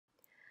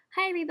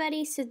Hi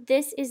everybody, so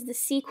this is the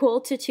sequel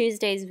to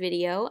Tuesday's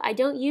video. I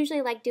don't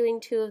usually like doing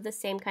two of the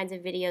same kinds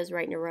of videos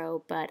right in a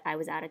row, but I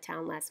was out of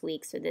town last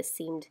week, so this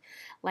seemed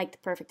like the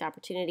perfect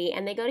opportunity,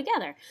 and they go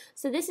together.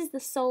 So this is the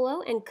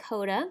solo and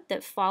coda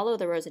that follow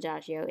the Rose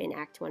Adagio in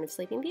Act 1 of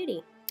Sleeping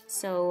Beauty.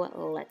 So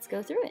let's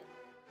go through it.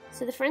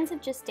 So the friends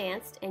have just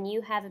danced, and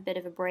you have a bit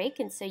of a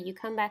break, and so you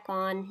come back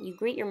on, you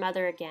greet your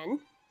mother again.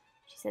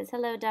 She says,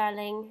 "Hello,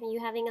 darling, are you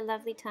having a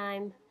lovely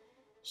time?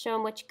 Show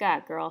 'em what you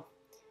got, girl."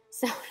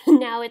 So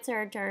now it's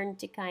her turn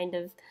to kind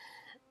of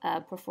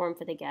perform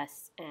for the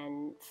guests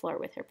and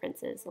flirt with her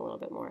princes a little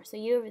bit more. So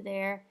you over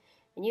there,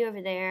 and you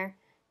over there,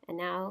 and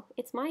now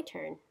it's my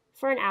turn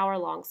for an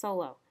hour-long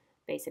solo,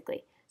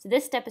 basically. So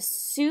this step is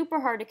super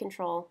hard to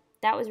control.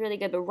 That was really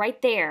good, but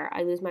right there,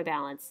 I lose my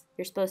balance.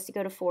 You're supposed to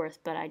go to fourth,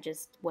 but I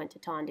just went to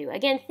tendu.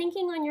 Again,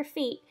 thinking on your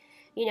feet,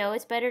 you know,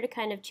 it's better to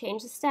kind of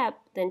change the step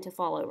than to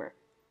fall over.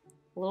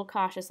 A little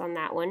cautious on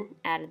that one.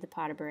 Added the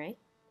pas de bourrée.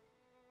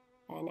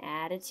 An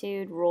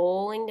attitude,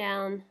 rolling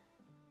down,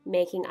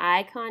 making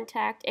eye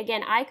contact.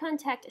 Again, eye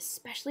contact,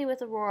 especially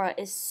with Aurora,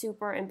 is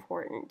super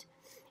important.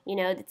 You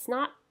know,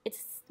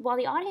 while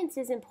the audience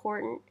is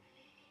important,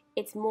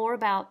 it's more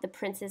about the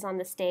princes on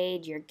the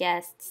stage, your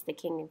guests, the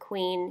king and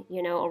queen.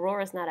 You know,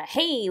 Aurora's not a,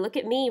 hey, look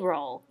at me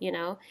role, you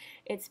know.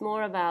 It's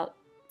more about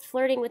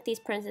flirting with these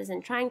princes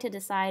and trying to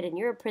decide, and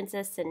you're a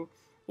princess and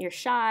you're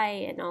shy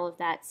and all of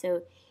that.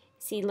 So,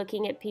 see,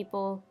 looking at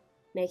people,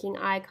 making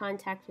eye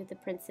contact with the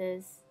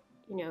princes,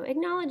 you know,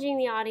 acknowledging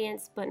the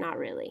audience, but not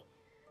really.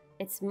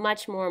 It's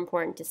much more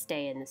important to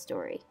stay in the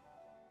story.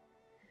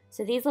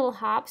 So these little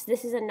hops,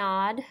 this is a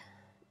nod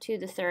to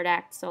the third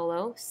act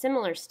solo.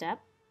 Similar step.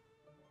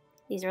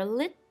 These are a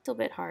little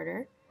bit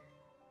harder.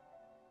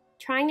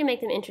 Trying to make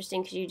them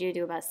interesting because you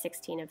do about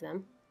 16 of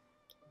them.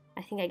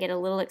 I think I get a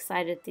little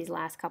excited at these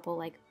last couple,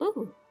 like,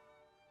 ooh,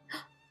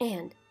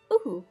 and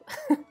ooh.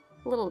 A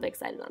little bit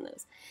excited on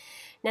those.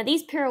 Now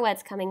these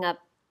pirouettes coming up,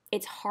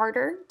 it's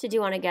harder to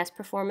do on a guest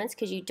performance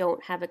because you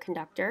don't have a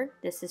conductor.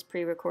 This is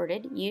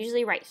pre-recorded.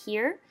 Usually right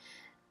here,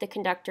 the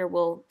conductor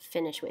will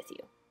finish with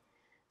you.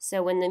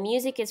 So when the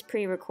music is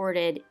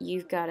pre-recorded,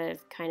 you've got to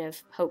kind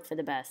of hope for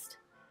the best.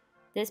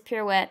 This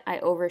pirouette, I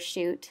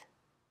overshoot.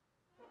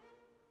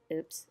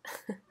 Oops.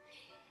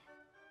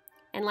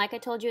 And like I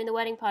told you in the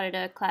wedding pas de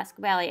deux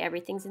classical ballet,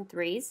 everything's in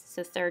threes,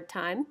 so third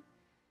time.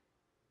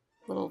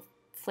 Little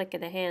flick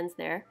of the hands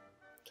there.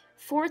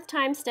 Fourth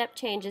time step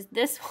changes.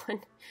 This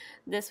one,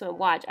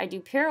 watch. I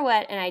do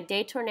pirouette and I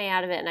détourne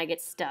out of it and I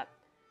get stuck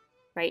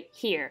right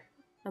here.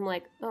 I'm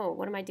like, oh,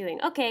 what am I doing?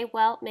 Okay,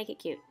 well, make it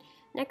cute.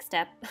 Next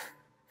step,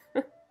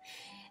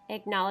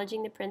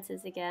 acknowledging the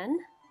princes again.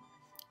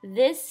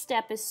 This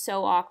step is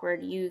so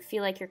awkward. You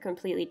feel like you're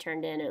completely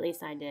turned in. At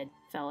least I did.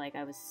 Felt like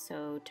I was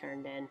so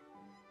turned in.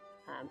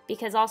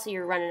 Because also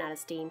you're running out of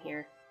steam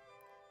here.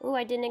 Oh,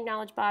 I didn't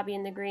acknowledge Bobby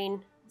in the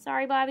green.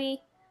 Sorry,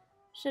 Bobby.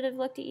 Should have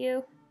looked at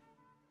you.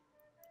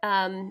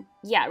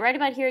 Yeah, right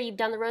about here, you've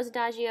done the Rose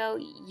Adagio.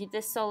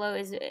 This solo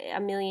is a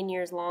million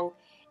years long,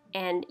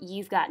 and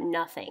you've got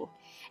nothing.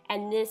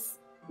 And this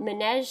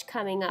manège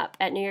coming up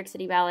at New York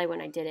City Ballet,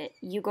 when I did it,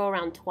 you go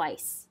around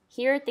twice.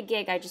 Here at the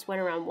gig, I just went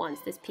around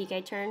once, this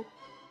piqué turn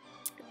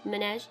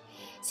manège.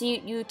 So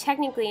you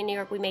technically, in New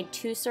York, we made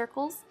 2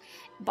 circles.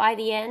 By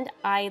the end,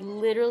 I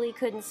literally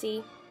couldn't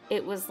see.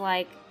 It was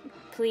like,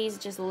 please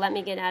just let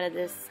me get out of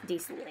this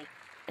decently.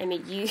 I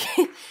mean,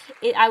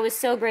 I was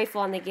so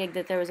grateful on the gig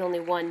that there was only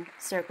 1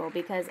 circle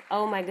because,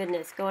 oh my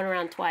goodness, going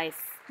around twice,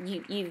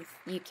 you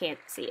can't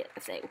see a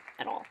thing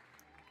at all.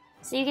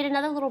 So you get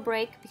another little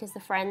break because the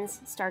friends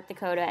start the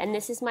coda, and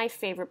this is my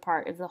favorite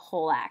part of the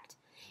whole act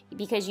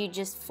because you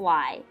just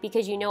fly,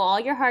 because you know all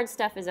your hard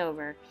stuff is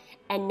over,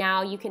 and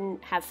now you can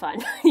have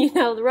fun. You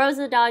know, the Rose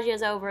Adagio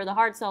is over, the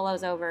hard solo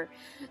is over,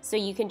 so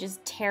you can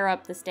just tear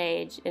up the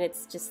stage, and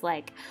it's just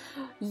like,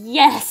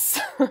 yes!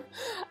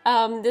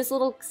 This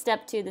little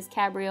step 2, this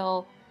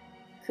cabriole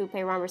coupe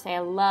renversé, I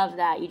love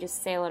that. You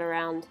just sail it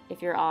around,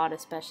 if you're odd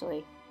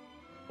especially.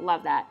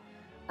 Love that.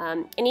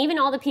 And even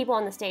all the people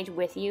on the stage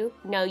with you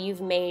know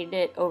you've made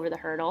it over the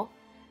hurdle.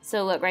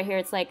 So look, right here,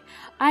 it's like,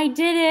 I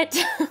did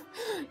it!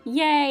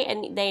 Yay!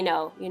 And they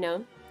know, you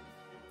know.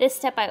 This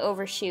step I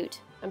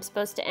overshoot. I'm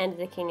supposed to end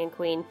the king and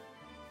queen,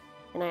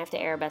 and I have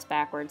to arabesque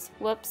backwards.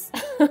 Whoops.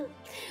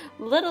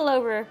 Little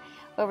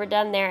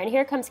overdone there. And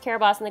here comes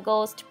Carabosse, and the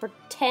goal is to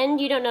pretend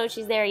you don't know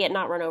she's there yet,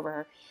 not run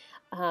over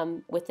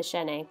her with the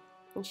chaîné.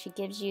 And she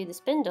gives you the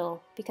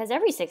spindle, because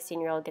every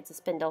 16-year-old gets a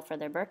spindle for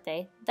their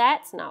birthday.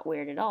 That's not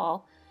weird at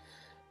all.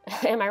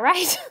 Am I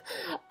right?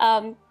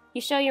 You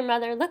show your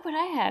mother, look what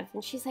I have.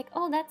 And she's like,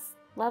 oh, that's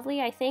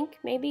lovely, I think.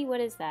 Maybe, what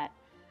is that?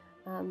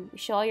 You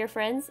show all your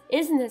friends,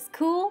 isn't this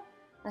cool?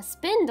 A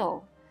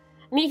spindle.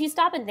 I mean, if you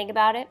stop and think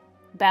about it,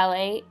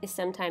 ballet is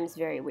sometimes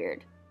very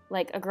weird.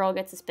 Like, a girl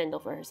gets a spindle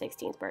for her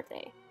 16th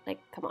birthday. Like,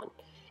 come on.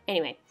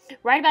 Anyway,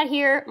 right about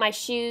here, my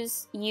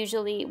shoes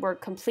usually were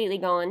completely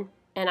gone.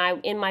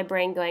 And in my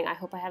brain going, I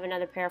hope I have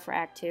another pair for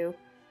Act 2.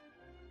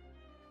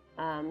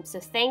 So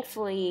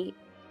thankfully,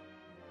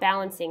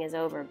 balancing is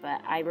over,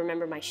 but I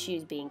remember my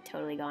shoes being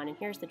totally gone, and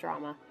here's the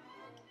drama.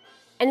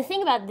 And the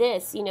thing about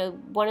this, you know,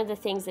 one of the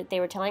things that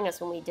they were telling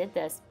us when we did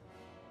this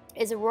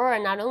is Aurora,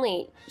 not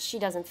only she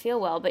doesn't feel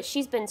well, but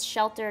she's been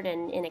sheltered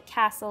in a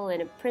castle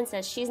and a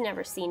princess. She's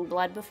never seen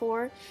blood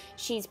before.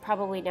 She's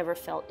probably never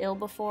felt ill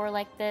before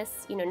like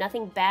this. You know,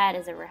 nothing bad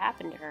has ever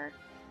happened to her.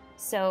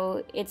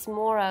 So it's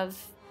more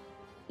of,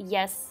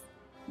 yes,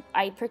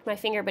 I pricked my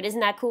finger, but isn't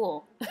that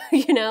cool?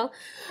 You know?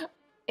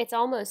 It's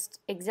almost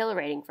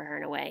exhilarating for her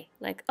in a way.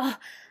 Like, oh,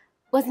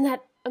 wasn't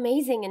that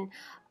amazing? And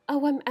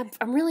oh,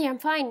 I'm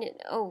fine.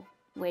 Oh,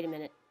 wait a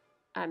minute.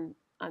 I'm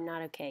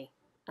not okay.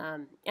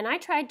 And I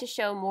tried to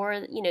show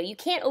more, you know, you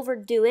can't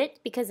overdo it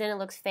because then it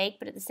looks fake,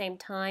 but at the same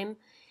time,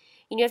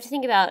 you have to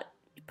think about,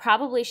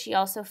 probably she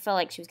also felt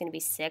like she was going to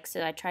be sick,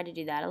 so I tried to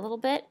do that a little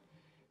bit.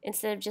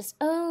 Instead of just,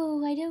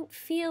 oh, I don't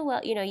feel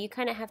well. You know, you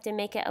kind of have to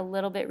make it a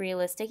little bit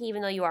realistic,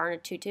 even though you are in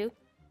a tutu.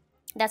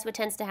 That's what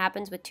tends to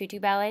happen with tutu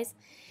ballets,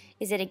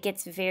 is that it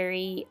gets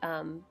very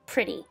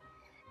pretty.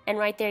 And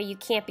right there, you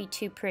can't be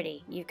too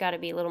pretty. You've got to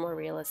be a little more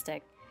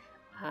realistic.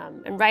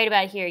 And right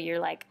about here, you're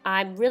like,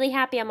 I'm really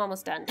happy I'm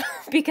almost done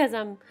because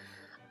I'm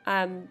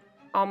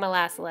on my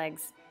last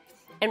legs.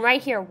 And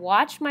right here,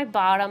 watch my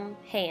bottom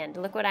hand.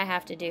 Look what I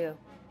have to do.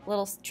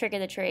 Little trick of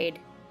the trade.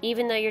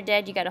 Even though you're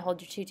dead, you got to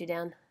hold your tutu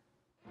down.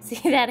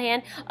 See that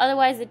hand?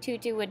 Otherwise, the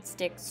tutu would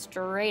stick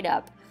straight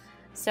up.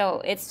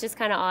 So it's just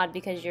kind of odd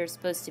because you're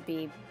supposed to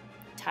be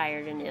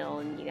tired and ill,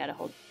 and you got to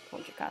hold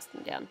your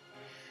costume down.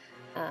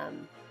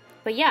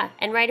 But yeah,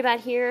 and right about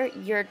here,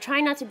 you're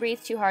trying not to breathe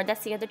too hard.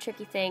 That's the other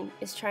tricky thing,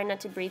 is trying not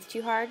to breathe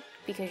too hard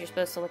because you're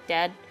supposed to look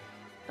dead.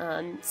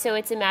 So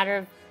it's a matter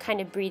of kind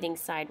of breathing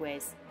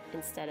sideways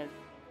instead of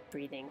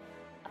breathing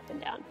up and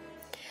down.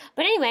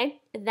 But anyway,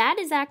 that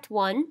is Act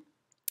 1,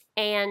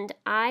 and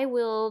I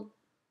will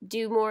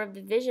do more of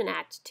the vision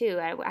act too.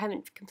 I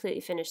haven't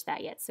completely finished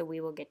that yet, so we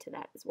will get to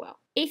that as well.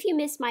 If you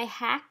missed my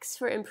hacks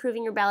for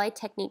improving your ballet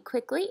technique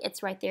quickly,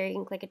 it's right there. You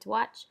can click it to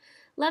watch.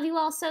 Love you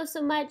all so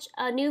much.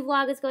 A new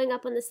vlog is going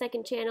up on the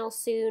second channel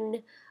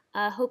soon.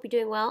 Hope you're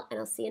doing well, and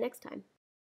I'll see you next time.